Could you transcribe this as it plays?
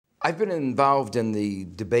I've been involved in the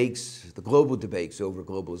debates, the global debates over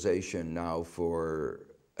globalization now for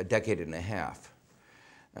a decade and a half.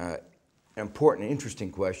 An important and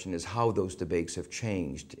interesting question is how those debates have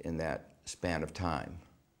changed in that span of time.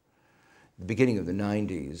 At the beginning of the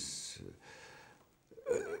 90s,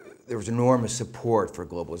 there was enormous support for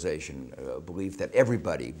globalization, a belief that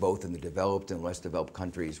everybody, both in the developed and less developed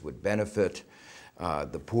countries, would benefit,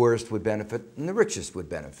 the poorest would benefit, and the richest would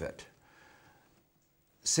benefit.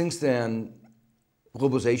 Since then,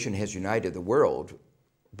 globalization has united the world,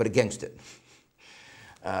 but against it.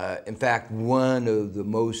 In fact, one of the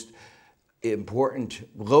most important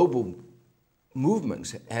global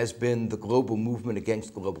movements has been the global movement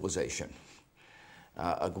against globalization,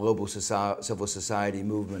 a global civil society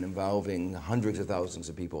movement involving hundreds of thousands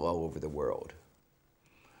of people all over the world.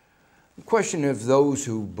 The question of those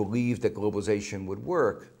who believe that globalization would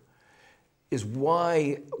work is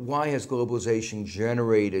why has globalization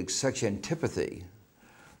generated such antipathy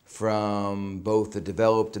from both the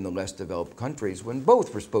developed and the less developed countries when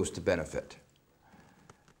both were supposed to benefit?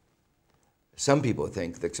 Some people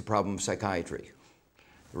think that's a problem of psychiatry.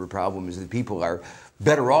 The problem is that people are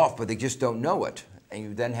better off, but they just don't know it. And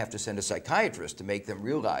you then have to send a psychiatrist to make them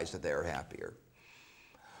realize that they're happier.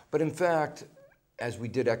 But in fact, as we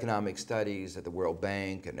did economic studies at the World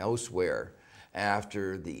Bank and elsewhere,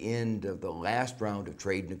 after the end of the last round of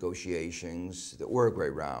trade negotiations, the Uruguay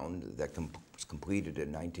round that was completed in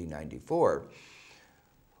 1994,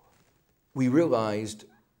 we realized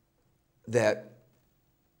that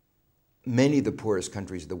many of the poorest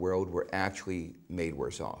countries of the world were actually made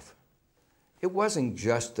worse off. It wasn't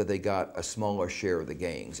just that they got a smaller share of the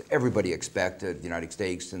gains. Everybody expected the United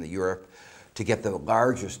States and Europe to get the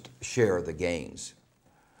largest share of the gains.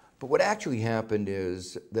 But what actually happened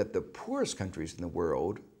is that the poorest countries in the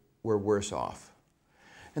world were worse off.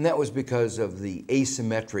 And that was because of the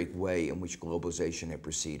asymmetric way in which globalization had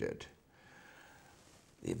proceeded.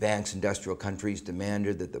 The advanced industrial countries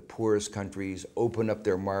demanded that the poorest countries open up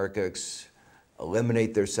their markets,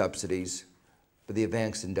 eliminate their subsidies, but the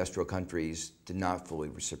advanced industrial countries did not fully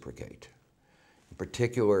reciprocate. In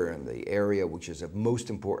particular, in the area which is of most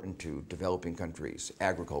important to developing countries,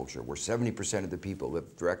 agriculture, where 70% of the people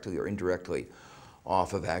live directly or indirectly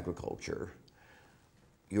off of agriculture.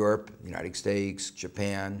 Europe, the United States,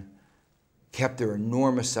 Japan kept their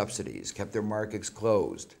enormous subsidies, kept their markets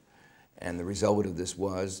closed, and the result of this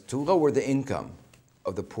was to lower the income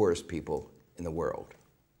of the poorest people in the world.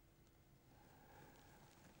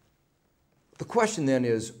 The question then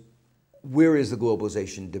is, where is the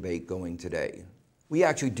globalization debate going today? We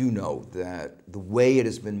actually do know that the way it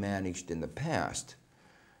has been managed in the past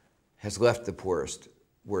has left the poorest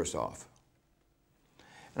worse off.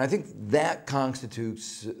 And I think that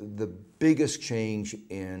constitutes the biggest change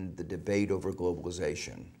in the debate over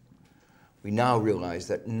globalization. We now realize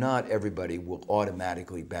that not everybody will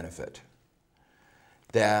automatically benefit,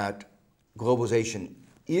 that globalization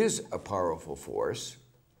is a powerful force.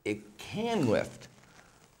 It can lift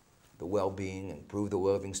the well-being and improve the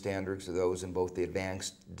living standards of those in both the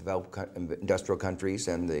advanced developed industrial countries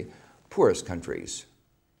and the poorest countries.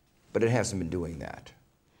 But it hasn't been doing that.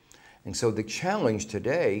 And so the challenge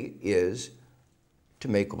today is to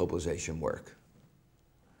make globalization work.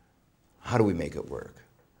 How do we make it work?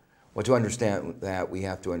 Well, to understand that, we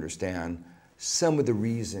have to understand some of the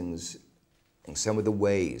reasons and some of the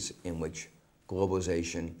ways in which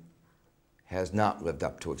globalization has not lived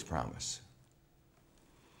up to its promise.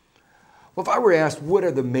 Well, if I were asked, what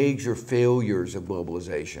are the major failures of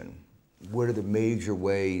globalization? What are the major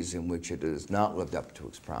ways in which it has not lived up to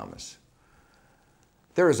its promise?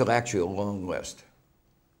 There is actually a long list.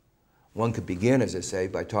 One could begin, as I say,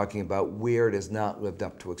 by talking about where it has not lived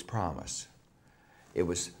up to its promise. It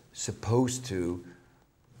was supposed to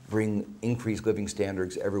bring increased living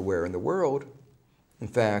standards everywhere in the world. In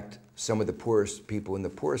fact, some of the poorest people in the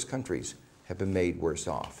poorest countries have been made worse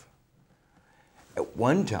off. At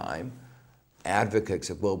one time,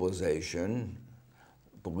 advocates of globalization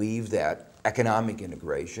believed that economic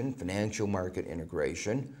integration, financial market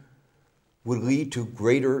integration, would lead to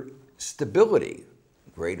greater stability,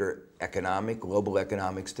 greater global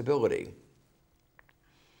economic stability.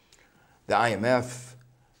 The IMF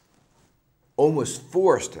almost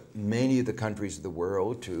forced many of the countries of the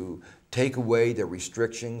world to take away their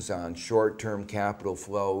restrictions on short-term capital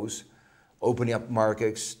flows, opening up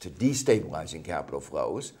markets to destabilizing capital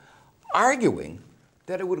flows, arguing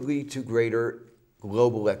that it would lead to greater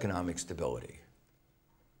global economic stability.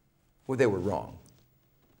 Well, they were wrong.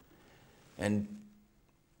 And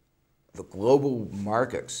the global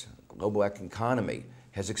markets, global economy,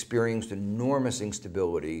 has experienced enormous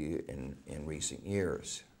instability in recent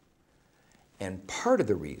years. And part of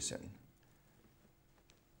the reason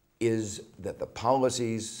is that the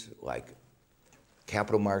policies like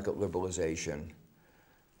capital market liberalization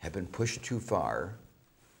have been pushed too far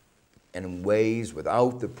and in ways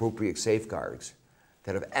without the appropriate safeguards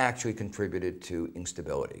that have actually contributed to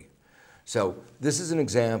instability. So this is an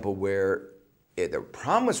example where the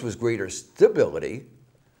promise was greater stability,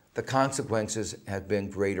 the consequences have been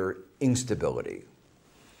greater instability.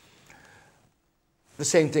 The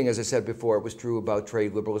same thing, as I said before, was true about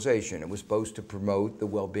trade liberalization. It was supposed to promote the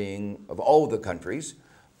well-being of all the countries,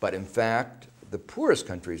 but in fact, the poorest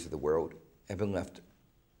countries of the world have been left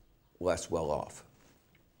less well off.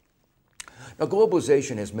 Now,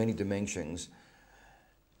 globalization has many dimensions,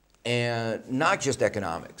 and not just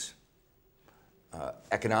economics.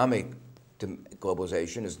 Economic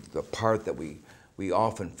globalization is the part that we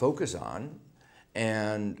often focus on,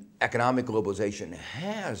 and economic globalization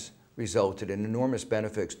has resulted in enormous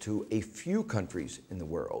benefits to a few countries in the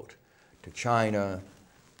world, to China,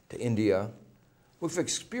 to India, who've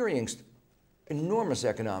experienced enormous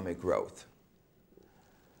economic growth.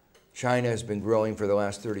 China has been growing for the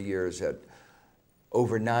last 30 years at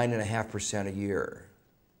over 9.5% a year.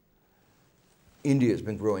 India has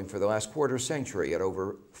been growing for the last quarter century at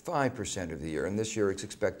over 5% of the year, and this year it's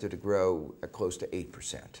expected to grow at close to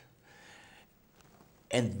 8%.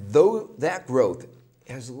 And though that growth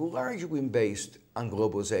has largely been based on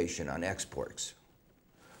globalization, on exports,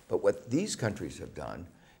 but what these countries have done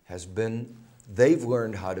has been they've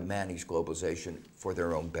learned how to manage globalization for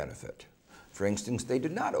their own benefit. For instance, they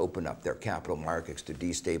did not open up their capital markets to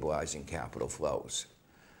destabilizing capital flows.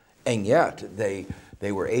 And yet,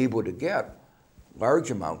 they were able to get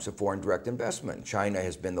large amounts of foreign direct investment. China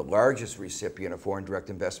has been the largest recipient of foreign direct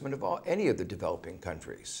investment of any of the developing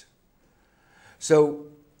countries. So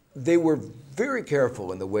they were very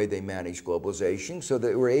careful in the way they managed globalization, so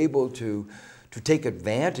they were able to take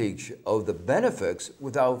advantage of the benefits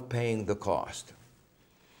without paying the cost.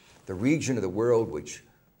 The region of the world which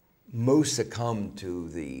most succumbed to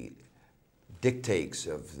the dictates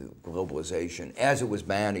of the globalization as it was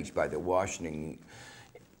managed by the Washington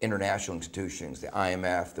international institutions, the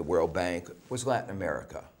IMF, the World Bank, was Latin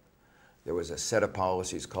America. There was a set of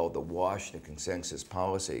policies called the Washington Consensus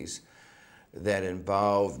policies that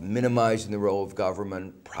involved minimizing the role of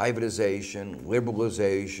government, privatization,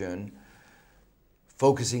 liberalization,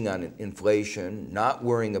 focusing on inflation, not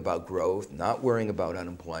worrying about growth, not worrying about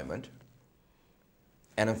unemployment.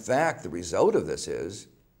 And in fact, the result of this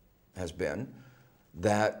has been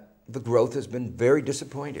that the growth has been very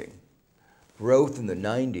disappointing. Growth in the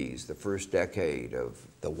 90s, the first decade of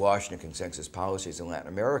the Washington Consensus policies in Latin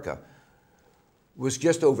America, was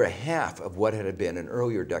just over half of what it had been in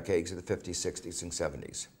earlier decades of the 50s, 60s, and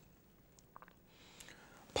 70s.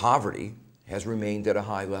 Poverty has remained at a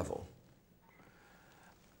high level.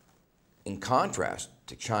 In contrast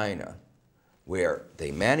to China, where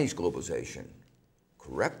they manage globalization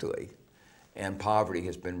correctly, and poverty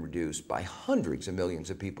has been reduced by hundreds of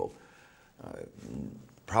millions of people.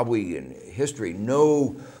 Probably in history,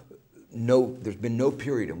 there's been no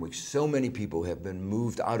period in which so many people have been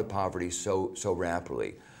moved out of poverty so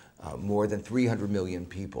rapidly. More than 300 million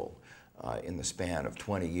people in the span of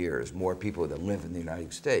 20 years, more people that live in the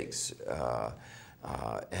United States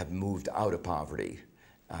have moved out of poverty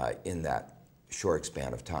in that short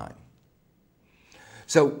span of time.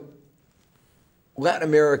 So Latin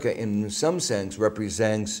America, in some sense,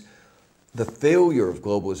 represents the failure of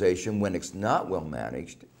globalization when it's not well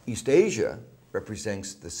managed. East Asia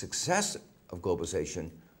represents the success of globalization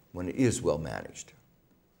when it is well managed.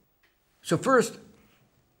 So first,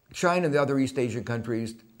 China and the other East Asian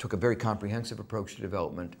countries took a very comprehensive approach to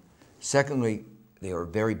development. Secondly, they are a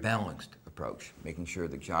very balanced approach, making sure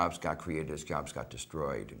that jobs got created as jobs got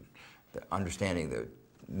destroyed, and understanding the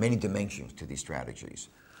many dimensions to these strategies.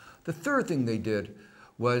 The third thing they did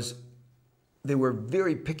was they were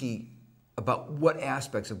very picky about what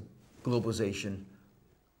aspects of globalization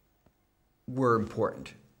were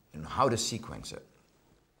important and how to sequence it.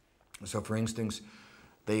 So for instance,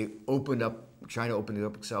 China opened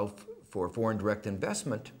up itself for foreign direct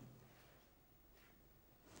investment,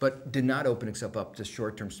 but did not open itself up to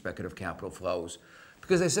short-term speculative capital flows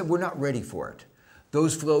because they said, we're not ready for it.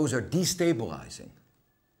 Those flows are destabilizing.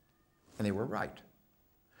 And they were right.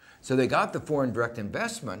 So they got the foreign direct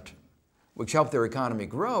investment, which helped their economy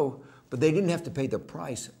grow, but they didn't have to pay the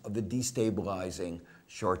price of the destabilizing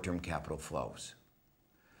short-term capital flows.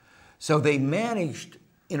 So they managed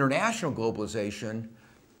international globalization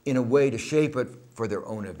in a way to shape it for their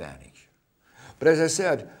own advantage. But as I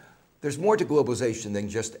said, there's more to globalization than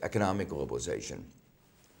just economic globalization.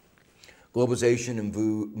 Globalization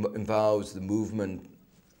involves the movement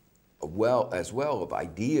as well of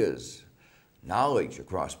ideas, knowledge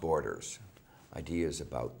across borders, ideas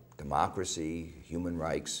about democracy, human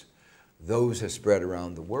rights. Those have spread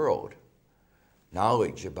around the world.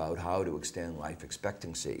 Knowledge about how to extend life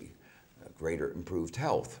expectancy, greater improved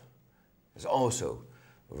health, has also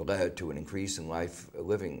led to an increase in life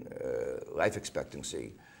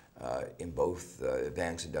expectancy in both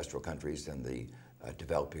advanced industrial countries and the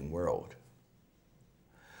developing world.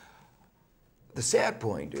 The sad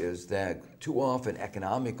point is that too often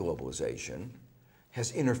economic globalization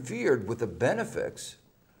has interfered with the benefits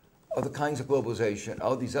of the kinds of globalization,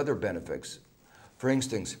 all these other benefits. For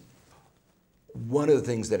instance, one of the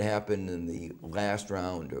things that happened in the last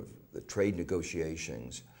round of the trade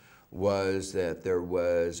negotiations was that there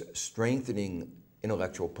was strengthening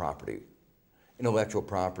intellectual property. Intellectual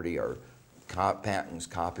property are patents,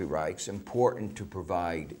 copyrights, important to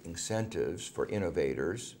provide incentives for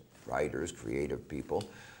innovators, writers, creative people,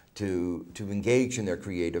 to engage in their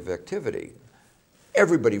creative activity.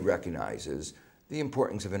 Everybody recognizes the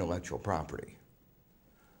importance of intellectual property.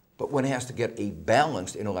 But one has to get a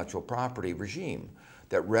balanced intellectual property regime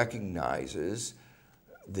that recognizes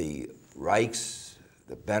the rights,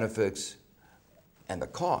 the benefits, and the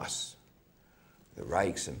costs. The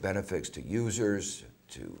rights and benefits to users,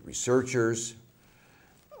 to researchers,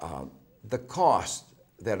 the cost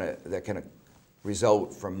that can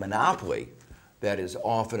result from monopoly that is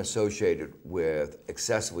often associated with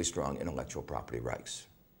excessively strong intellectual property rights.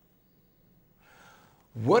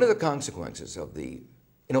 One of the consequences of the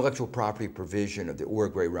intellectual property provision of the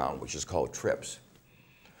Uruguay round, which is called TRIPS,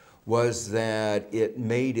 was that it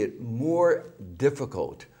made it more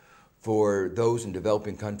difficult for those in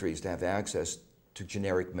developing countries to have access to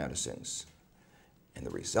generic medicines. And the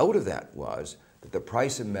result of that was that the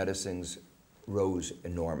price of medicines rose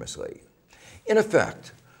enormously. In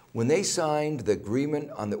effect, when they signed the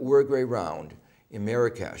agreement on the Uruguay round in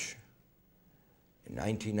Marrakesh in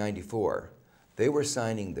 1994, they were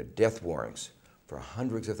signing the death warrants for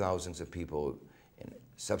hundreds of thousands of people in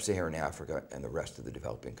sub-Saharan Africa and the rest of the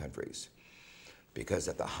developing countries. Because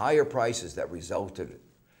at the higher prices that resulted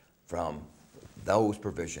from those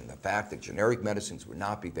provisions, the fact that generic medicines would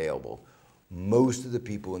not be available, most of the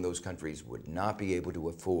people in those countries would not be able to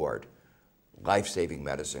afford life-saving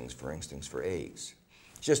medicines, for instance, for AIDS.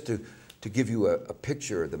 Just to give you a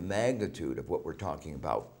picture of the magnitude of what we're talking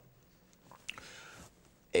about,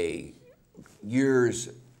 a year's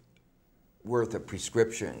worth of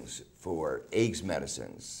prescriptions for AIDS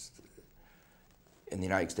medicines in the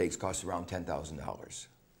United States costs around $10,000.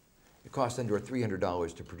 It costs under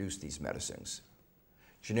 $300 to produce these medicines.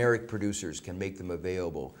 Generic producers can make them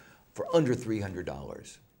available for under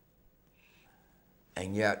 $300.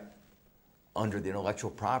 And yet, under the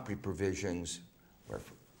intellectual property provisions, where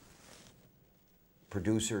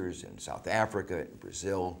producers in South Africa and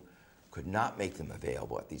Brazil could not make them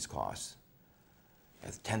available at these costs,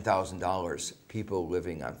 at $10,000, people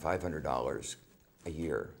living on $500 a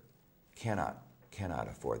year cannot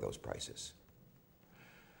afford those prices.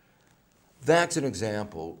 That's an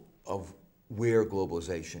example of where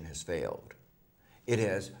globalization has failed. It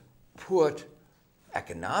has put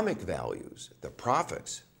economic values, the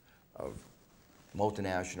profits of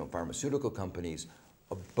multinational pharmaceutical companies,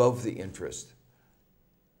 above the interest,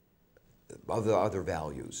 above the other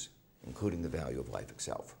values, including the value of life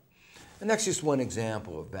itself. And that's just one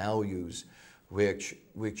example of values which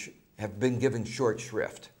have been given short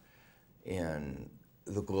shrift in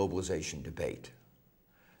the globalization debate.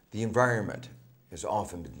 The environment has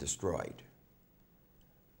often been destroyed.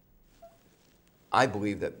 I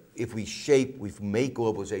believe that if we make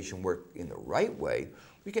globalization work in the right way,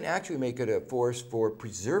 we can actually make it a force for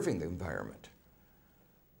preserving the environment.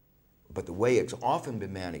 But the way it's often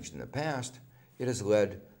been managed in the past, it has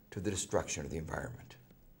led to the destruction of the environment.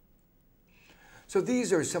 So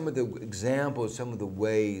these are some of the examples, some of the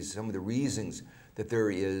ways, some of the reasons that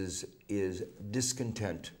there is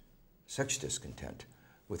discontent, such discontent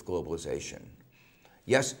with globalization.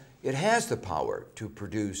 Yes, it has the power to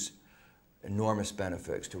produce enormous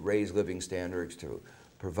benefits, to raise living standards, to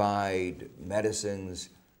provide medicines,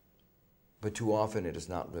 but too often it has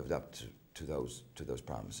not lived up to those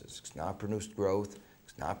promises. It's not produced growth,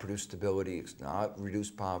 it's not produced stability, it's not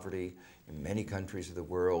reduced poverty in many countries of the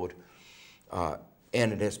world,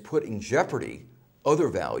 and it has put in jeopardy other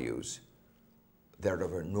values that are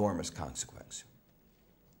of enormous consequence.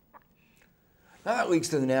 Now that leads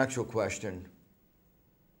to the natural question,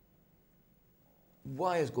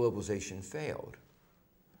 why has globalization failed?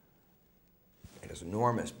 It has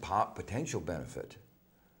enormous potential benefit.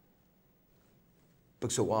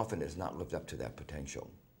 but so often has not lived up to that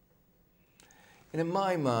potential. And in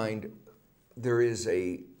my mind, there is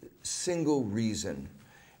a single reason,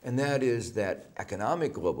 and that is that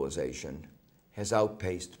economic globalization has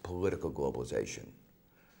outpaced political globalization.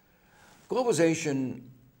 Globalization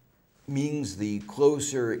means the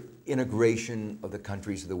closer integration of the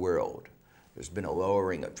countries of the world. There's been a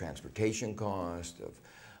lowering of transportation costs,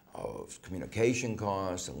 of communication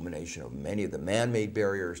costs, elimination of many of the man-made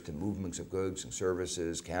barriers to movements of goods and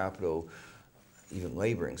services, capital, even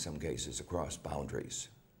labor in some cases across boundaries.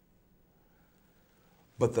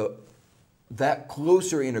 But that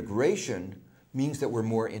closer integration means that we're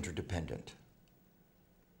more interdependent.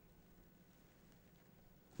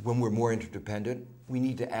 When we're more interdependent, we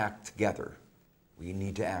need to act together. We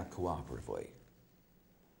need to act cooperatively.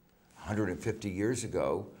 150 years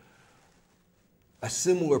ago, a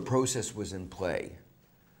similar process was in play.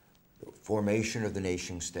 The formation of the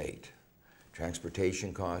nation state.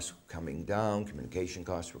 Transportation costs were coming down, communication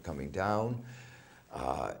costs were coming down,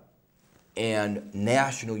 and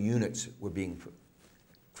national units were being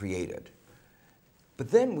created. But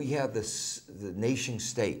then we have the nation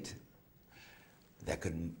state that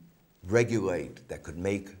could regulate, that could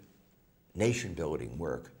make nation building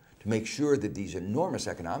work, to make sure that these enormous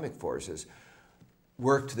economic forces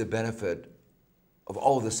work to the benefit of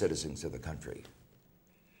all the citizens of the country.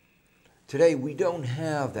 Today, we don't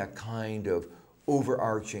have that kind of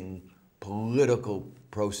overarching political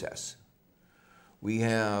process. We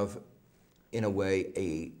have, in a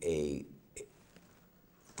way,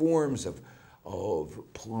 forms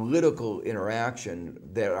of political interaction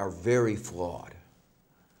that are very flawed.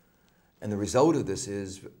 And the result of this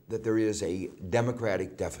is that there is a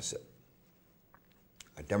democratic deficit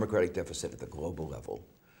at the global level.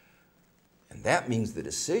 And that means the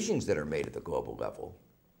decisions that are made at the global level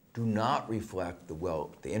do not reflect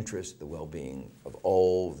the interest, the well-being of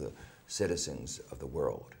all the citizens of the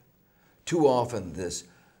world. Too often this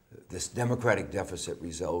democratic deficit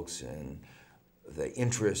results in the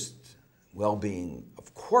interest, well-being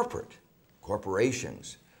of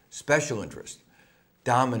corporations, special interests,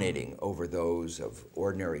 dominating over those of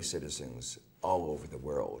ordinary citizens all over the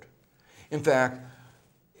world. In fact,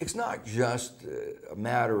 it's not just a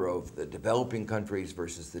matter of the developing countries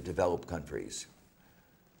versus the developed countries.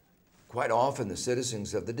 Quite often the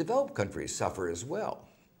citizens of the developed countries suffer as well.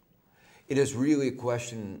 It is really a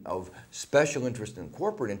question of special interest and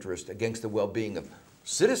corporate interest against the well-being of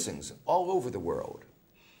citizens all over the world.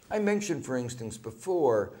 I mentioned, for instance,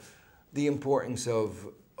 before the importance of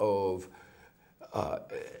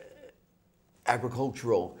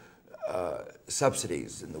agricultural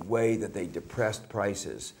subsidies and the way that they depressed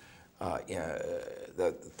prices.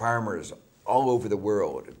 The farmers all over the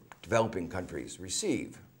world, developing countries,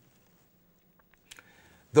 receive.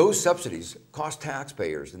 Those subsidies cost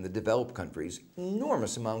taxpayers in the developed countries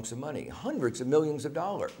enormous amounts of money, hundreds of millions of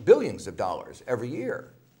dollars, billions of dollars every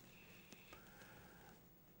year.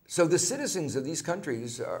 So the citizens of these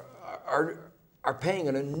countries are paying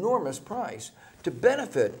an enormous price to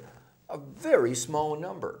benefit a very small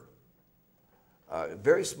number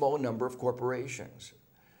of corporations.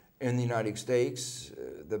 In the United States,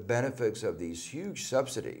 the benefits of these huge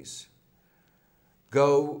subsidies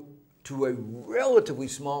go to a relatively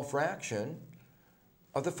small fraction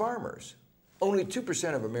of the farmers. Only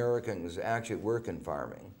 2% of Americans actually work in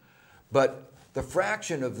farming, but the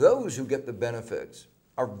fraction of those who get the benefits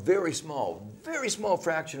are very small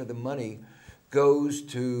fraction of the money goes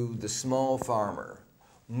to the small farmer.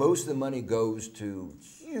 Most of the money goes to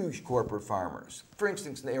huge corporate farmers. For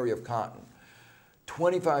instance, in the area of cotton,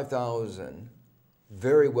 25,000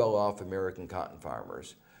 very well-off American cotton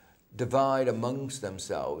farmers divide amongst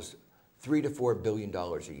themselves $3 to $4 billion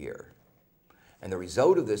a year. And the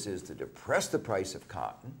result of this is to depress the price of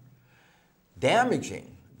cotton,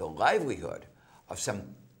 damaging the livelihood of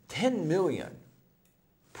some 10 million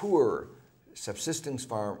poor subsistence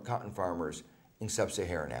cotton farmers in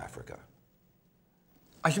sub-Saharan Africa.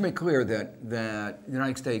 I should make clear that the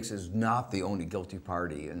United States is not the only guilty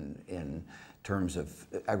party in terms of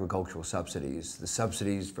agricultural subsidies. The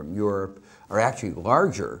subsidies from Europe are actually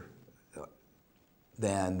larger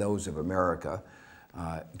than those of America.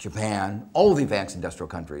 Japan, all of the advanced industrial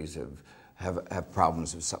countries have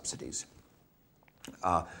problems with subsidies.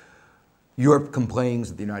 Europe complains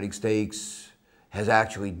that the United States has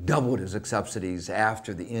actually doubled its subsidies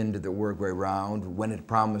after the end of the Uruguay round when it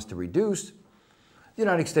promised to reduce. The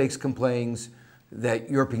United States complains that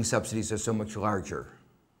European subsidies are so much larger.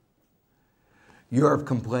 Europe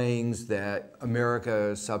complains that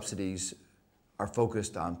America's subsidies are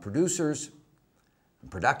focused on producers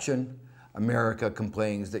and production. America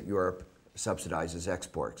complains that Europe subsidizes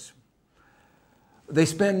exports. They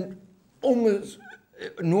spend almost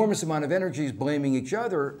enormous amount of energies blaming each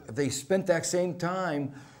other. If they spent that same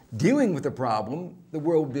time dealing with the problem, the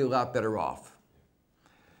world would be a lot better off.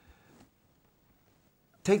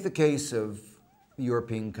 Take the case of the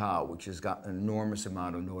European cow, which has got an enormous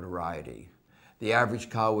amount of notoriety. The average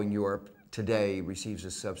cow in Europe today receives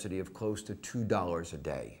a subsidy of close to $2 a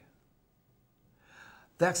day.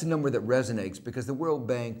 That's a number that resonates because the World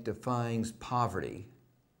Bank defines poverty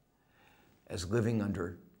as living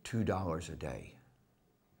under $2 a day.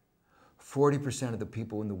 40% of the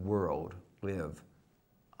people in the world live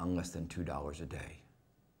on less than $2 a day.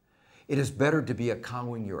 It is better to be a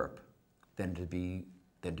cow in Europe than to be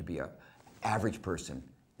an average person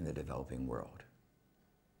in the developing world.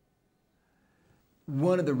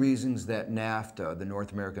 One of the reasons that NAFTA, the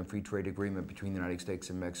North American Free Trade Agreement between the United States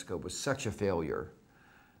and Mexico, was such a failure,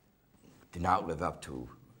 did not live up to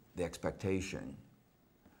the expectation,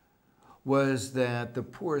 was that the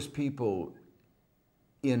poorest people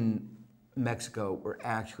in Mexico were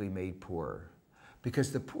actually made poorer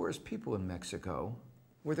because the poorest people in Mexico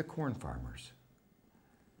were the corn farmers.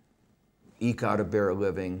 Eke out a bare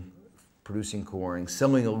living, producing corn,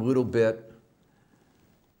 selling a little bit.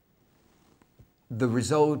 The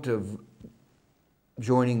result of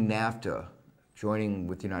joining NAFTA, joining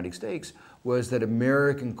with the United States, was that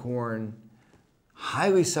American corn,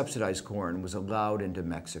 highly subsidized corn, was allowed into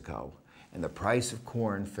Mexico, and the price of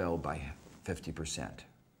corn fell by 50%.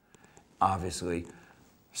 Obviously,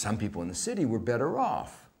 some people in the city were better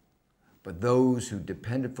off, but those who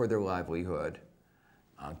depended for their livelihood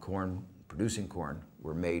on corn, producing corn,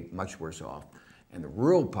 were made much worse off, and the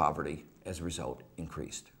rural poverty, as a result,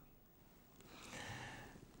 increased.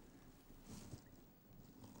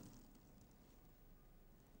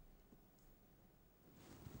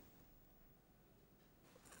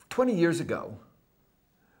 "20 years ago,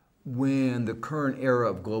 when the current era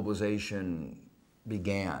of globalization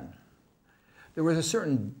began, there was a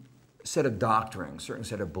certain set of doctrines, certain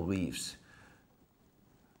set of beliefs.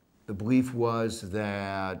 The belief was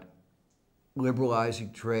that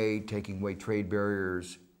liberalizing trade, taking away trade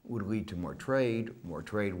barriers, would lead to more trade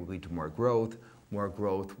would lead to more growth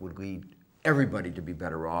would lead everybody to be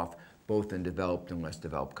better off, both in developed and less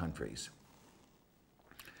developed countries.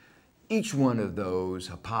 Each one of those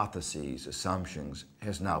hypotheses, assumptions,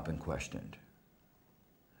 has now been questioned.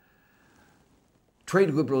 Trade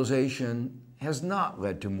liberalization has not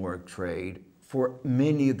led to more trade for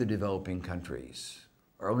many of the developing countries,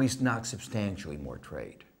 or at least not substantially more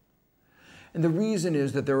trade. And the reason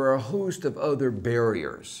is that there are a host of other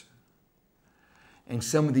barriers. And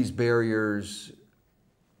some of these barriers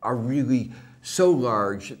are really so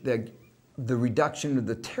large that the reduction of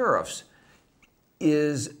the tariffs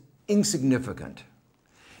is insignificant.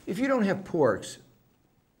 If you don't have ports,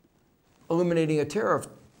 eliminating a tariff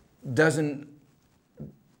doesn't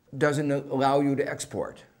allow you to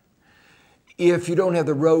export. If you don't have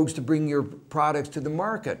the roads to bring your products to the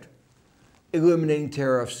market, eliminating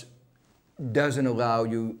tariffs doesn't allow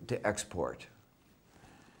you to export.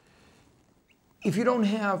 If you don't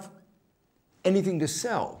have anything to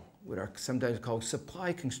sell, what are sometimes called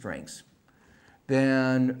supply constraints,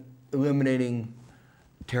 then eliminating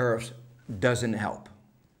tariffs doesn't help.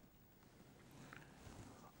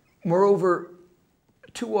 Moreover,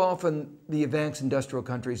 too often the advanced industrial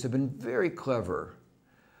countries have been very clever.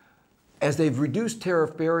 As they've reduced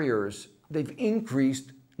tariff barriers, they've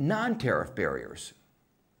increased non-tariff barriers.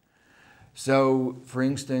 So, for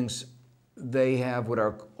instance, they have what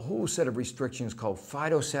are a whole set of restrictions called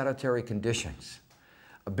phytosanitary conditions,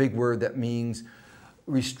 a big word that means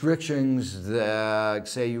restrictions that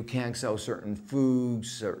say you can't sell certain foods,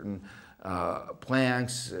 certain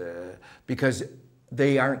plants, because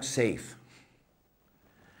they aren't safe.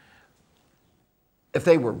 If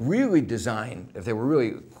they were really designed, if they were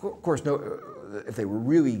really, of course, if they were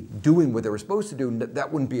really doing what they were supposed to do,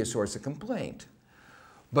 that wouldn't be a source of complaint.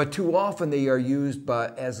 But too often they are used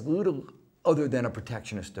as little other than a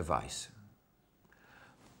protectionist device.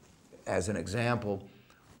 As an example,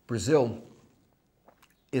 Brazil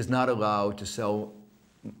is not allowed to sell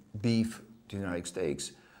beef to the United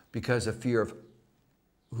States because of fear of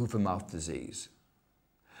hoof and mouth disease.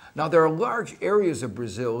 Now, there are large areas of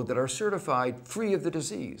Brazil that are certified free of the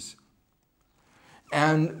disease.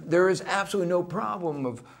 And there is absolutely no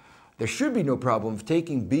problem there should be no problem of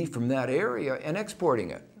taking beef from that area and exporting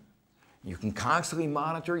it. You can constantly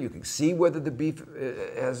monitor, you can see whether the beef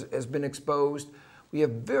has been exposed. We have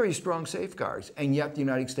very strong safeguards, and yet the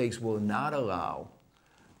United States will not allow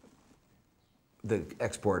the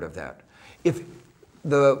export of that. If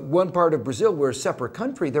the one part of Brazil were a separate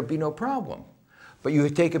country, there'd be no problem. But you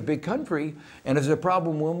take a big country, and if there's a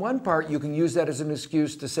problem in one part, you can use that as an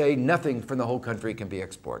excuse to say nothing from the whole country can be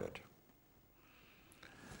exported.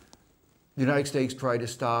 The United States tried to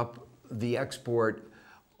stop the export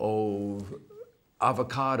of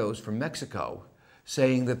avocados from Mexico,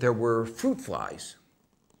 saying that there were fruit flies,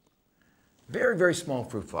 very, very small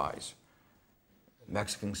fruit flies. The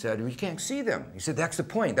Mexican said, well, you can't see them. He said, that's the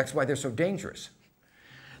point. That's why they're so dangerous.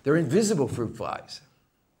 They're invisible fruit flies.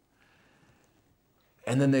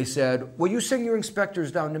 And then they said, well, you send your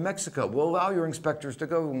inspectors down to Mexico. We'll allow your inspectors to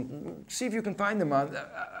go and see if you can find them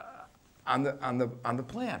on the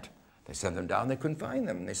plant. They sent them down, they couldn't find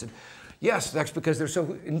them. And they said, yes, that's because they're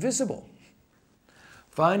so invisible.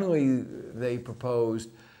 Finally, they proposed,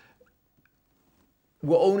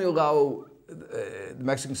 we'll only allow, the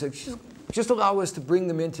Mexicans said, just allow us to bring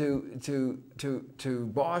them into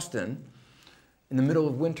Boston in the middle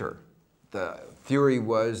of winter. The theory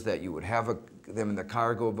was that you would have them in the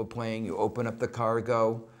cargo of a plane, you open up the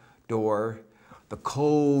cargo door, the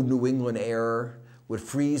cold New England air would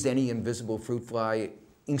freeze any invisible fruit fly,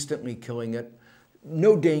 instantly killing it.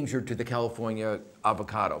 No danger to the California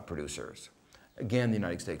avocado producers. Again, the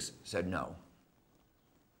United States said no.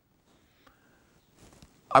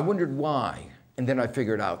 I wondered why, and then I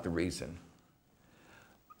figured out the reason.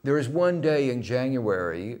 There is one day in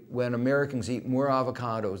January when Americans eat more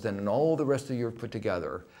avocados than in all the rest of Europe put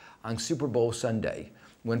together, on Super Bowl Sunday,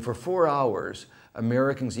 when for 4 hours,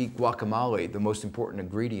 Americans eat guacamole, the most important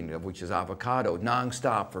ingredient of which is avocado,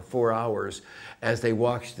 nonstop for 4 hours as they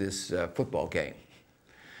watch this football game.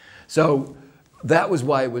 So that was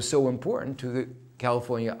why it was so important to the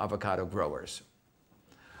California avocado growers.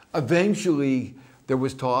 Eventually, there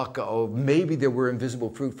was talk of maybe there were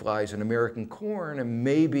invisible fruit flies in American corn, and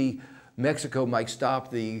maybe Mexico might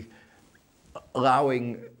stop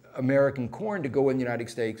allowing American corn to go in the United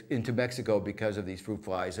States into Mexico because of these fruit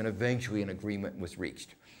flies, and eventually an agreement was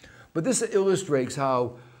reached. But this illustrates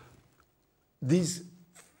how these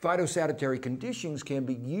phytosanitary conditions can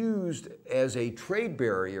be used as a trade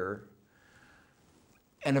barrier,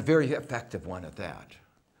 and a very effective one at that.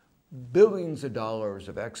 Billions of dollars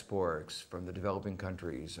of exports from the developing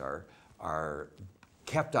countries are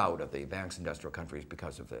kept out of the advanced industrial countries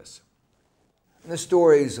because of this. And the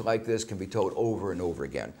stories like this can be told over and over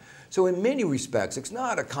again. So in many respects, it's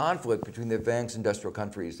not a conflict between the advanced industrial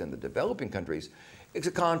countries and the developing countries. It's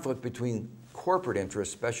a conflict between corporate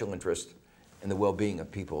interests, special interests, and the well-being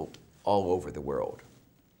of people all over the world.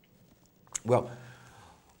 Well,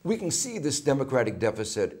 we can see this democratic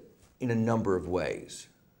deficit in a number of ways.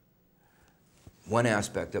 One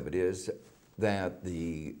aspect of it is that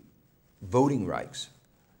the voting rights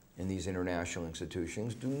in these international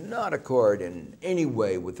institutions do not accord in any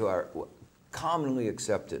way with our commonly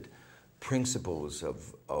accepted principles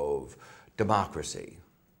of democracy.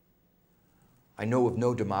 I know of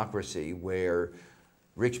no democracy where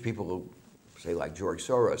rich people, say like George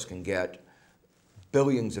Soros, can get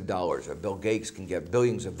billions of dollars, or Bill Gates can get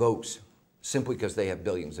billions of votes simply because they have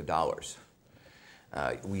billions of dollars.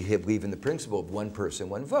 We believe in the principle of one person,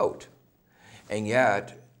 one vote. And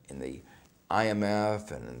yet, in the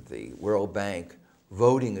IMF and the World Bank,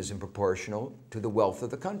 voting is proportional to the wealth of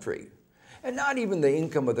the country. And not even the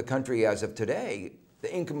income of the country as of today,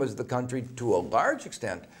 the income of the country to a large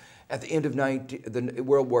extent at the end of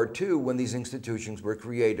World War II when these institutions were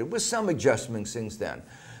created, with some adjustments since then.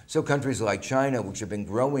 So countries like China, which have been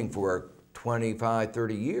growing for 25,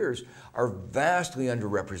 30 years, are vastly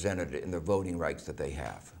underrepresented in the voting rights that they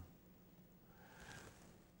have.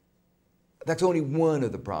 That's only one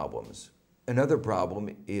of the problems. Another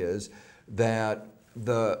problem is that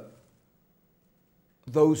those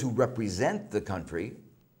who represent the country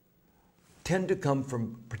tend to come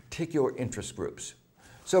from particular interest groups.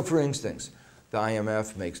 So for instance, the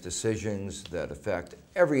IMF makes decisions that affect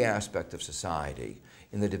every aspect of society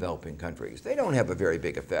in the developing countries. They don't have a very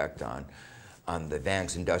big effect on the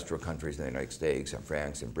advanced industrial countries in the United States and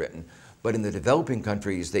France and Britain, but in the developing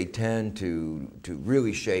countries, they tend to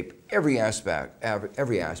really shape every aspect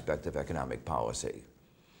of economic policy.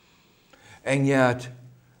 And yet,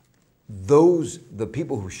 the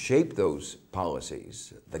people who shape those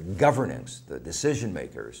policies, the governance, the decision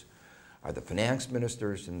makers, are the finance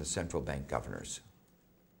ministers and the central bank governors.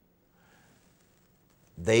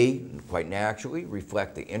 They, quite naturally,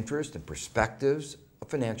 reflect the interests and perspectives of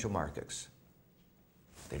financial markets.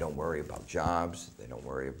 They don't worry about jobs, they don't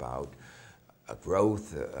worry about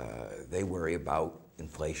growth, they worry about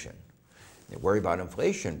inflation. They worry about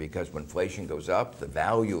inflation because when inflation goes up, the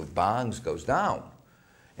value of bonds goes down.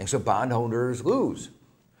 And so bondholders lose.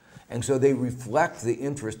 And so they reflect the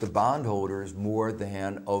interest of bondholders more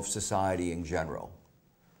than of society in general.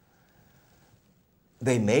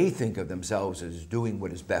 They may think of themselves as doing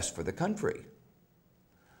what is best for the country,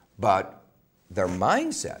 but their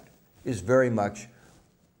mindset is very much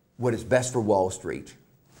what is best for Wall Street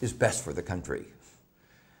is best for the country.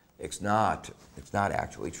 It's not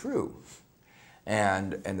actually true.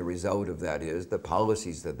 And the result of that is the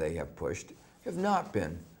policies that they have pushed have not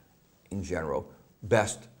been, in general,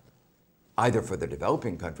 best either for the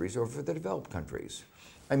developing countries or for the developed countries.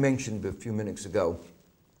 I mentioned a few minutes ago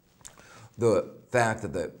the fact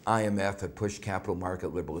that the IMF had pushed capital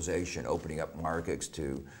market liberalization, opening up markets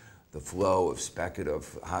to the flow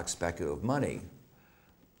of hot speculative money,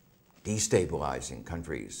 destabilizing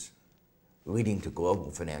countries, leading to global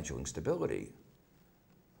financial instability.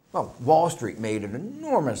 Well, Wall Street made an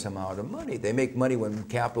enormous amount of money. They make money when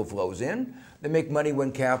capital flows in. They make money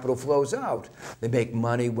when capital flows out. They make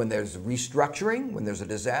money when there's restructuring, when there's a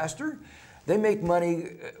disaster. They make money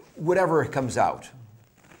whatever comes out.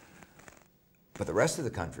 But the rest of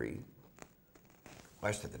the country, the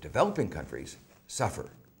rest of the developing countries, suffer.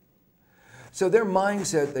 So their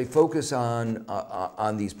mindset, they focus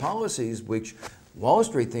on these policies which Wall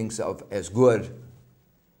Street thinks of as good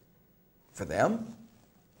for them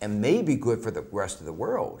and may be good for the rest of the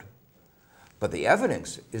world. But the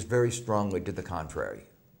evidence is very strongly to the contrary.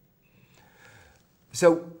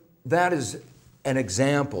 So that is an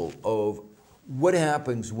example of what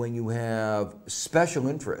happens when you have special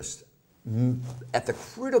interests at the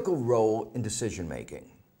critical role in decision making.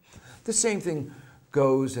 The same thing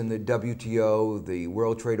goes in the WTO, the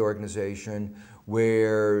World Trade Organization,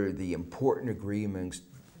 where the important agreements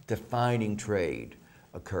defining trade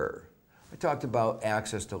occur. I talked about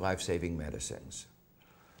access to life-saving medicines.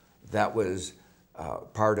 That was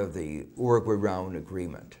part of the Uruguay Round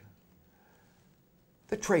Agreement.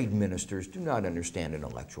 The trade ministers do not understand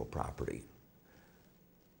intellectual property.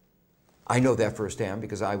 I know that firsthand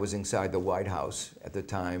because I was inside the White House at the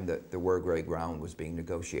time that the Uruguay Round was being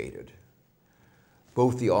negotiated.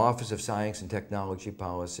 Both the Office of Science and Technology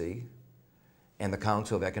Policy and the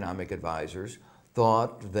Council of Economic Advisors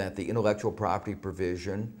thought that the intellectual property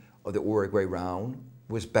provision of the Uruguay Round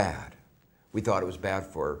was bad. We thought it was bad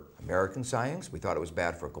for American science. We thought it was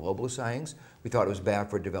bad for global science. We thought it was bad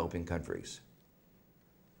for developing countries.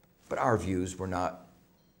 But our views were not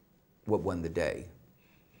what won the day.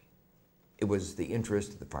 It was the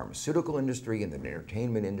interest of the pharmaceutical industry and the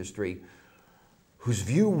entertainment industry, whose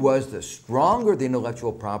view was the stronger the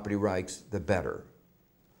intellectual property rights, the better.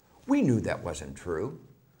 We knew that wasn't true.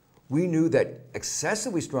 We knew that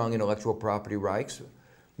excessively strong intellectual property rights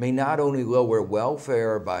may not only lower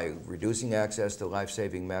welfare by reducing access to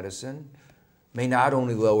life-saving medicine, may not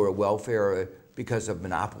only lower welfare because of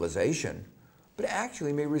monopolization, but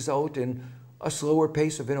actually may result in a slower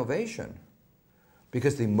pace of innovation.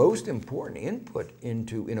 Because the most important input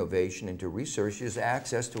into innovation, into research, is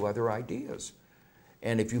access to other ideas.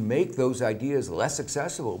 And if you make those ideas less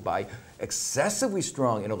accessible by excessively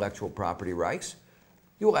strong intellectual property rights,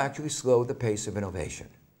 you will actually slow the pace of innovation.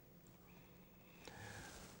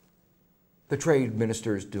 The trade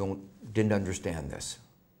ministers didn't understand this.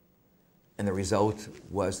 And the result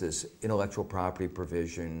was this intellectual property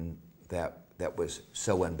provision that was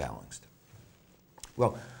so unbalanced.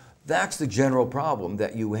 Well, that's the general problem,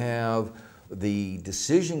 that you have the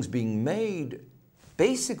decisions being made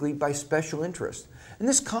basically by special interest. And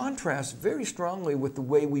this contrasts very strongly with the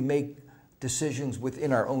way we make decisions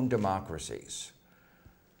within our own democracies.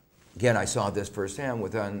 Again, I saw this firsthand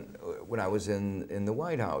when I was in the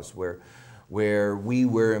White House, where we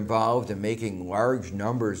were involved in making large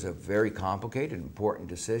numbers of very complicated, important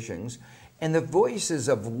decisions, and the voices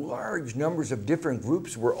of large numbers of different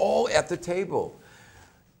groups were all at the table.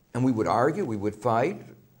 And we would argue, we would fight.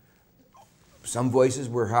 Some voices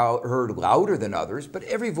were heard louder than others, but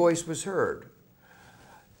every voice was heard.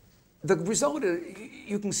 The result,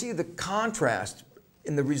 you can see the contrast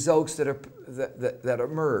in the results that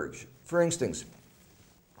emerge. For instance,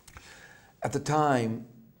 at the time,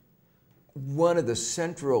 one of the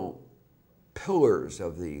central pillars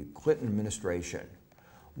of the Clinton administration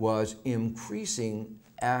was increasing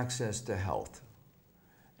access to health.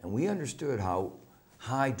 And we understood how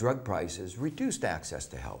high drug prices reduced access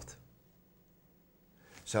to health.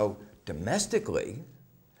 So domestically,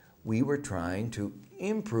 we were trying to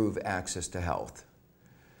improve access to health.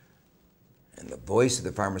 And the voice of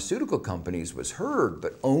the pharmaceutical companies was heard,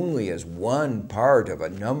 but only as one part of a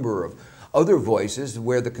number of other voices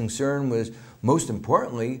where the concern was, most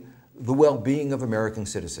importantly, the well-being of American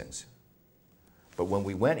citizens. But when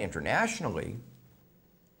we went internationally,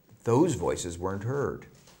 those voices weren't heard.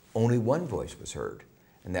 only one voice was heard,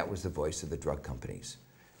 and that was the voice of the drug companies.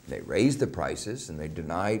 They raised the prices and they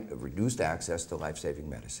denied reduced access to life-saving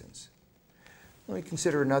medicines. Let me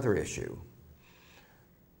consider another issue.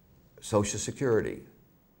 Social Security,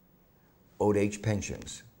 old age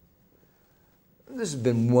pensions. This has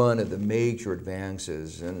been one of the major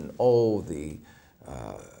advances in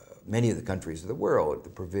many of the countries of the world, the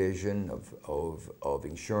provision of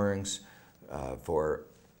insurance for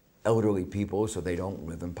elderly people so they don't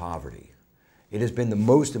live in poverty. It has been the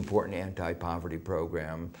most important anti-poverty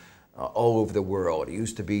program all over the world. It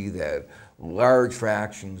used to be that large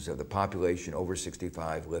fractions of the population over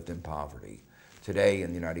 65 lived in poverty. Today in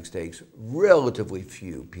the United States, relatively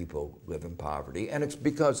few people live in poverty, and it's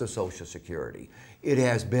because of Social Security. It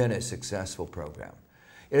has been a successful program.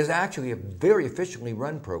 It is actually a very efficiently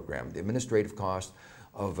run program. The administrative costs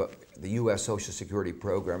of the U.S. Social Security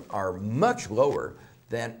program are much lower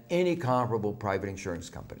than any comparable private insurance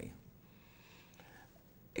company.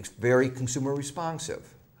 It's very consumer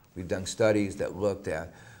responsive. We've done studies that looked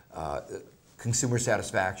at consumer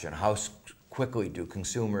satisfaction. How quickly do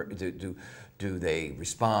they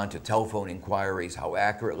respond to telephone inquiries? How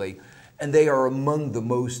accurately? And they are among the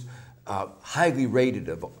most highly rated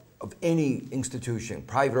of any institution,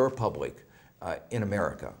 private or public, in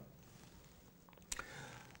America.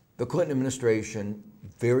 The Clinton administration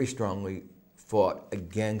very strongly fought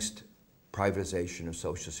against privatization of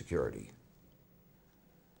Social Security.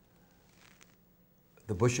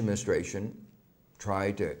 The Bush administration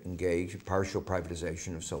tried to engage partial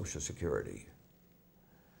privatization of Social Security.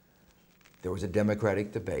 There was a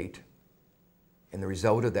Democratic debate, and the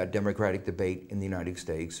result of that Democratic debate in the United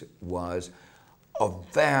States was a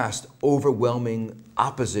vast, overwhelming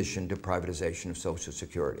opposition to privatization of Social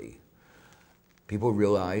Security. People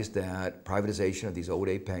realized that privatization of these old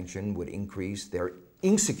age pensions would increase their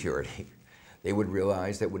insecurity. They would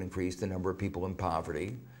realize that it would increase the number of people in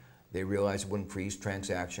poverty. They realized it would increase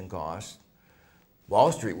transaction costs.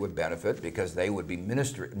 Wall Street would benefit because they would be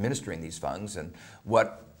administering these funds, and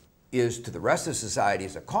what is to the rest of society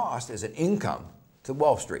as a cost is an income to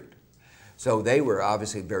Wall Street. So they were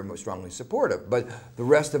obviously very much strongly supportive, but the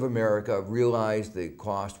rest of America realized the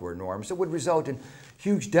costs were enormous. It would result in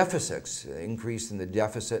huge deficits. The increase in the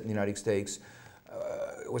deficit in the United States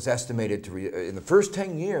was estimated to, in the first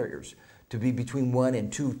 10 years, to be between $1 and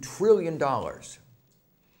 $2 trillion.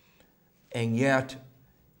 And yet,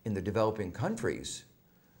 in the developing countries,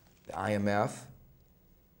 the IMF,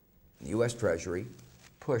 the U.S. Treasury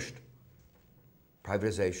pushed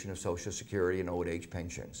privatization of Social Security and old age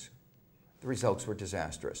pensions. The results were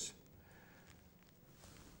disastrous.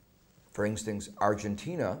 For instance,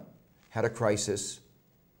 Argentina had a crisis at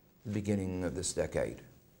the beginning of this decade.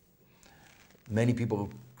 Many people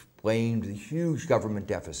blamed the huge government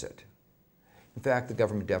deficit. In fact, the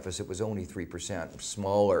government deficit was only 3%,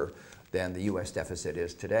 smaller than the U.S. deficit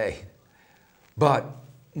is today. But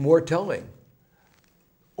more telling,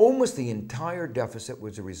 almost the entire deficit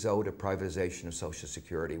was a result of privatization of Social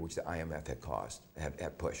Security, which the IMF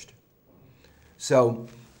had pushed. So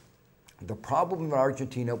the problem in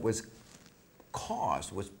Argentina was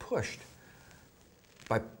pushed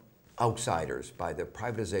by outsiders, by the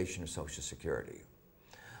privatization of Social Security.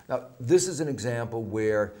 Now, this is an example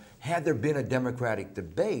where, had there been a democratic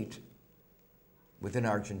debate within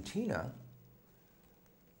Argentina,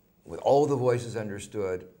 with all the voices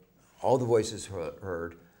understood, all the voices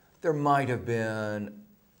heard, there might have been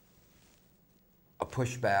a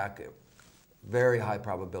pushback. Very high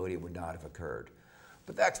probability it would not have occurred.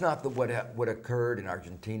 But that's not what occurred in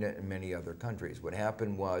Argentina and many other countries. What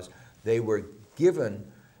happened was they were given,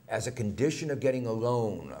 as a condition of getting a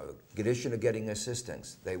loan, a condition of getting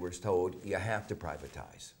assistance, they were told, you have to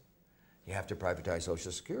privatize. You have to privatize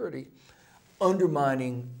Social Security,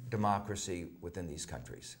 undermining democracy within these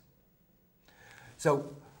countries.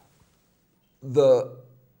 So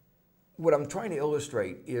what I'm trying to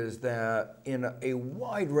illustrate is that in a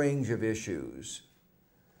wide range of issues,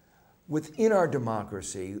 within our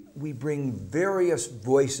democracy, we bring various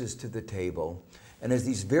voices to the table. And as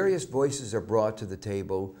these various voices are brought to the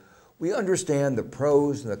table, we understand the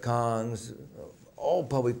pros and the cons. All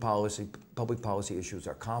public policy issues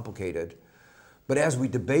are complicated. But as we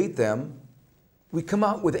debate them, we come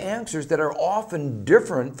out with answers that are often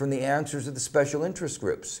different from the answers of the special interest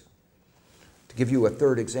groups. To give you a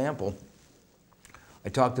third example, I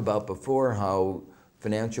talked about before how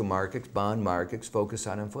financial markets, bond markets, focus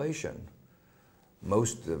on inflation.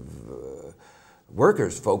 Most of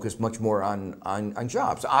workers focus much more on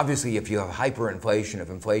jobs. Obviously, if you have hyperinflation, if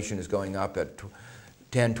inflation is going up at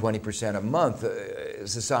 10, 20% a month,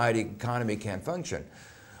 society, economy can't function.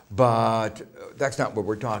 But that's not what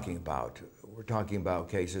we're talking about. We're talking about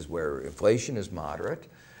cases where inflation is moderate,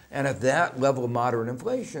 and at that level of moderate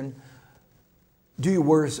inflation, do you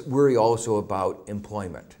worry also about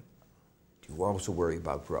employment? Do you also worry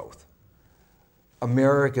about growth?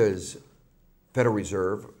 America's Federal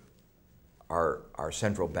Reserve, our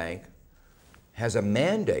central bank, has a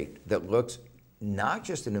mandate that looks not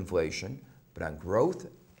just at inflation, but on growth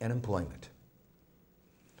and employment.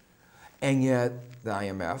 And yet, the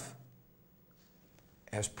IMF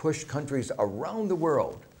has pushed countries around the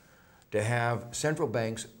world to have central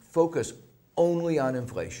banks focus only on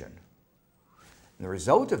inflation. And the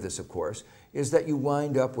result of this, of course, is that you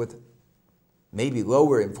wind up with maybe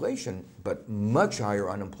lower inflation, but much higher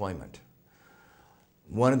unemployment.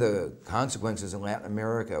 One of the consequences in Latin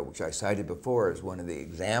America, which I cited before as one of the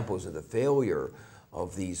examples of the failure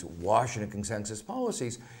of these Washington consensus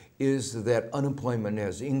policies, is that unemployment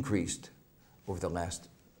has increased over the last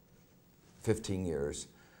 15 years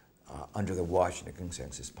under the Washington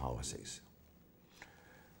consensus policies.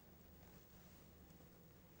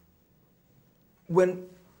 When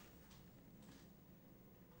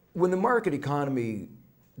the market economy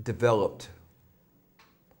developed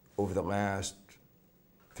over the last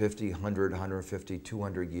 50, 100, 150,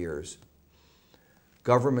 200 years,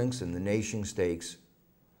 governments and the nation states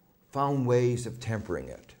found ways of tempering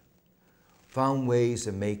it, found ways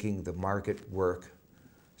of making the market work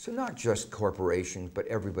so not just corporations, but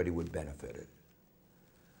everybody would benefit it.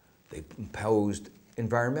 They imposed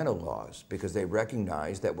environmental laws because they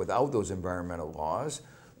recognized that without those environmental laws,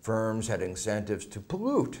 firms had incentives to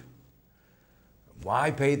pollute. Why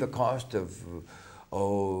pay the cost of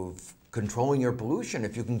controlling your pollution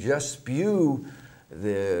if you can just spew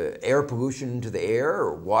the air pollution into the air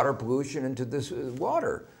or water pollution into this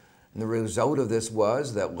water? And the result of this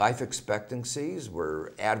was that life expectancies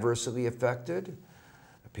were adversely affected.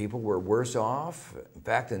 People were worse off. In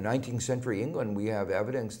fact, in 19th century England, we have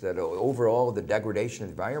evidence that overall the degradation of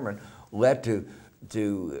the environment led to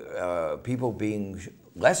people being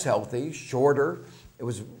less healthy, shorter. It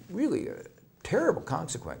was really terrible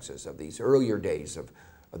consequences of these earlier days of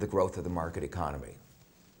the growth of the market economy.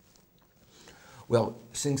 Well,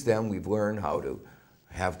 since then, we've learned how to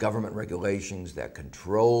have government regulations that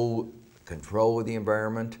control the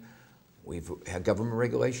environment. We've had government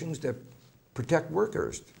regulations that protect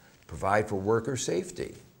workers, provide for worker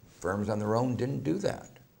safety. Firms on their own didn't do that.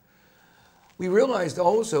 We realized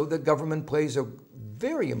also that government plays a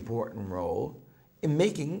very important role in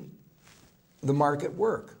making the market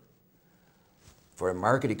work. For a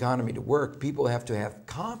market economy to work, people have to have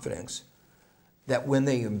confidence that when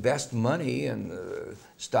they invest money in the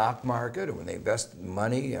stock market or when they invest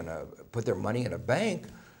money put their money in a bank,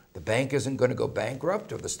 the bank isn't going to go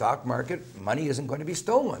bankrupt, or the stock market money isn't going to be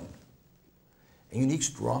stolen. And you need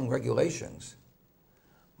strong regulations.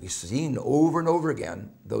 We've seen over and over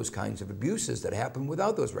again those kinds of abuses that happen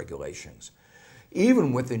without those regulations.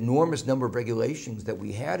 Even with the enormous number of regulations that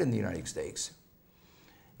we had in the United States.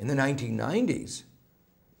 In the 1990s,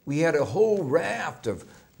 we had a whole raft of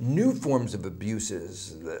new forms of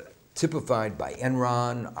abuses typified by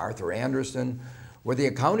Enron, Arthur Andersen, where the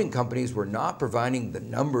accounting companies were not providing the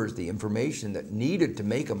numbers, the information that needed to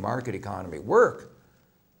make a market economy work.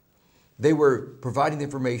 They were providing the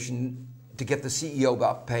information to get the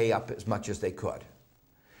CEO pay up as much as they could.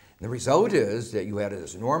 And the result is that you had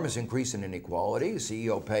this enormous increase in inequality,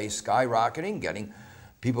 CEO pay skyrocketing,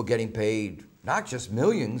 people getting paid not just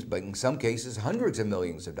millions, but in some cases hundreds of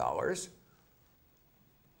millions of dollars.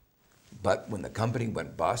 But when the company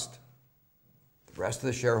went bust, the rest of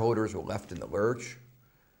the shareholders were left in the lurch.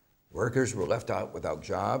 Workers were left out without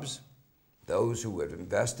jobs. Those who had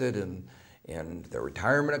invested in their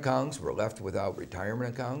retirement accounts were left without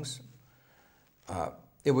retirement accounts.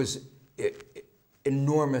 It was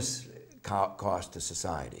enormous cost to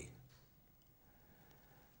society.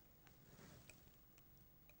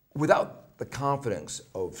 Without the confidence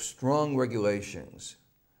of strong regulations,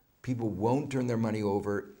 people won't turn their money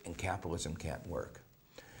over and capitalism can't work.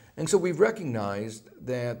 And so we've recognized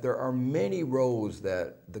that there are many roles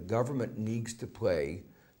that the government needs to play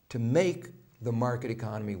to make the market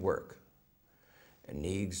economy work. It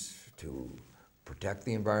needs to protect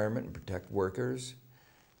the environment and protect workers.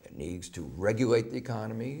 It needs to regulate the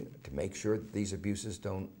economy to make sure that these abuses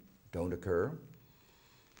don't occur.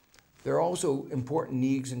 There are also important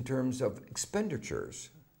needs in terms of expenditures.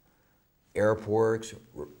 Airports,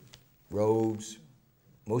 roads,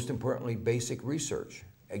 most importantly, basic research,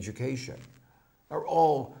 education, are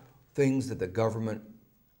all things that the government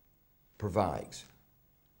provides.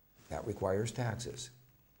 That requires taxes.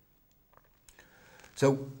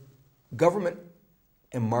 So government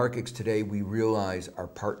and markets today we realize are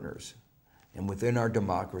partners. And within our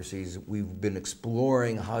democracies, we've been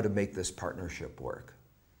exploring how to make this partnership work.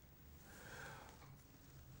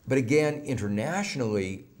 But again,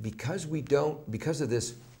 internationally, because of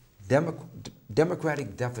this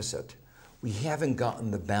democratic deficit, we haven't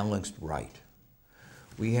gotten the balance right.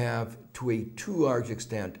 We have, to a too large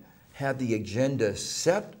extent, had the agenda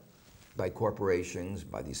set by corporations,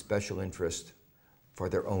 by these special interests, for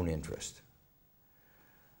their own interest.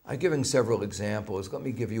 I've given several examples. Let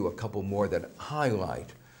me give you a couple more that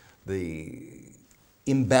highlight the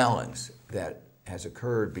imbalance that has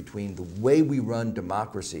occurred between the way we run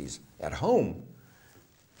democracies at home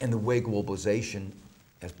and the way globalization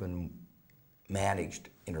has been managed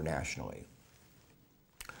internationally.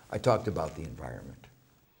 I talked about the environment.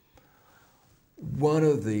 One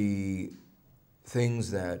of the things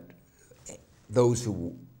that those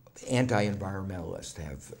who anti-environmentalists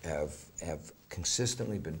have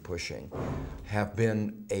consistently been pushing have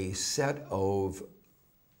been a set of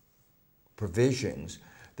provisions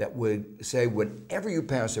that would say whenever you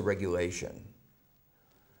pass a regulation,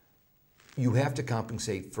 you have to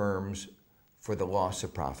compensate firms for the loss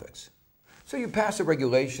of profits. So you pass a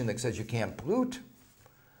regulation that says you can't pollute,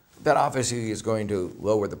 that obviously is going to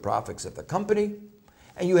lower the profits of the company,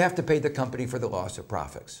 and you have to pay the company for the loss of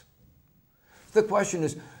profits. The question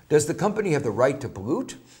is, does the company have the right to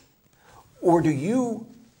pollute? Or do you,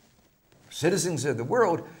 citizens of the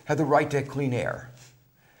world, have the right to clean air?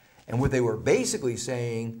 And what they were basically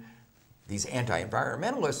saying, these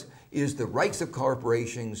anti-environmentalists, is the rights of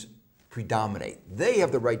corporations predominate. They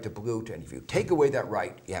have the right to pollute, and if you take away that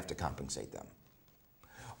right, you have to compensate them.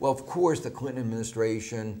 Well, of course, the Clinton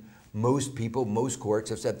administration, most people, most courts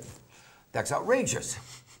have said, that's outrageous.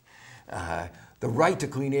 The right to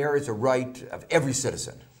clean air is a right of every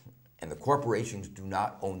citizen, and the corporations do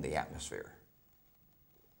not own the atmosphere.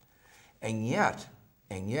 And yet,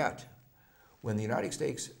 when the United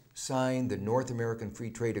States signed the North American Free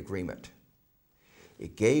Trade Agreement,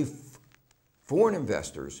 it gave foreign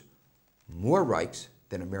investors more rights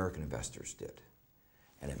than American investors did.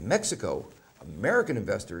 And in Mexico, American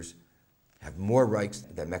investors have more rights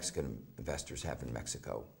than Mexican investors have in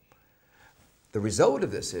Mexico. The result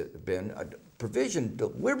of this has been a provision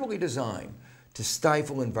deliberately designed to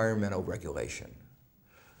stifle environmental regulation.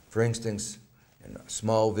 For instance, in a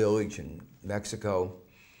small village in Mexico,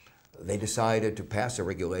 they decided to pass a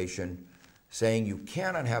regulation saying you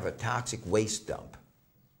cannot have a toxic waste dump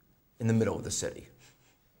in the middle of the city.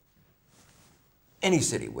 Any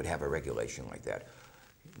city would have a regulation like that.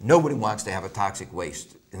 Nobody wants to have a toxic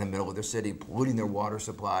waste in the middle of their city, polluting their water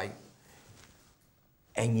supply.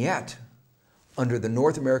 And yet, under the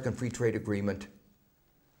North American Free Trade Agreement,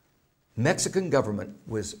 Mexican government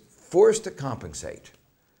was forced to compensate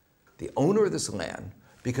the owner of this land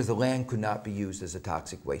because the land could not be used as a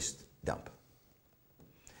toxic waste dump.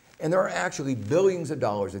 And there are actually billions of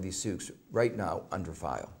dollars of these suits right now under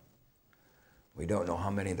file. We don't know how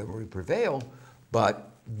many of them will prevail,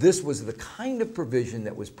 but this was the kind of provision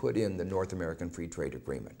that was put in the North American Free Trade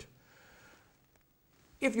Agreement.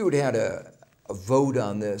 If you had had a vote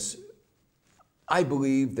on this, I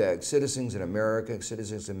believe that citizens in America,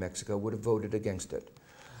 citizens in Mexico would have voted against it.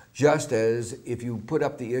 Just as if you put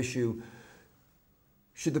up the issue,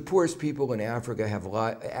 should the poorest people in Africa have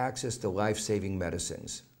access to life-saving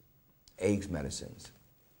medicines, AIDS medicines?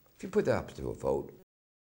 If you put that up to a vote,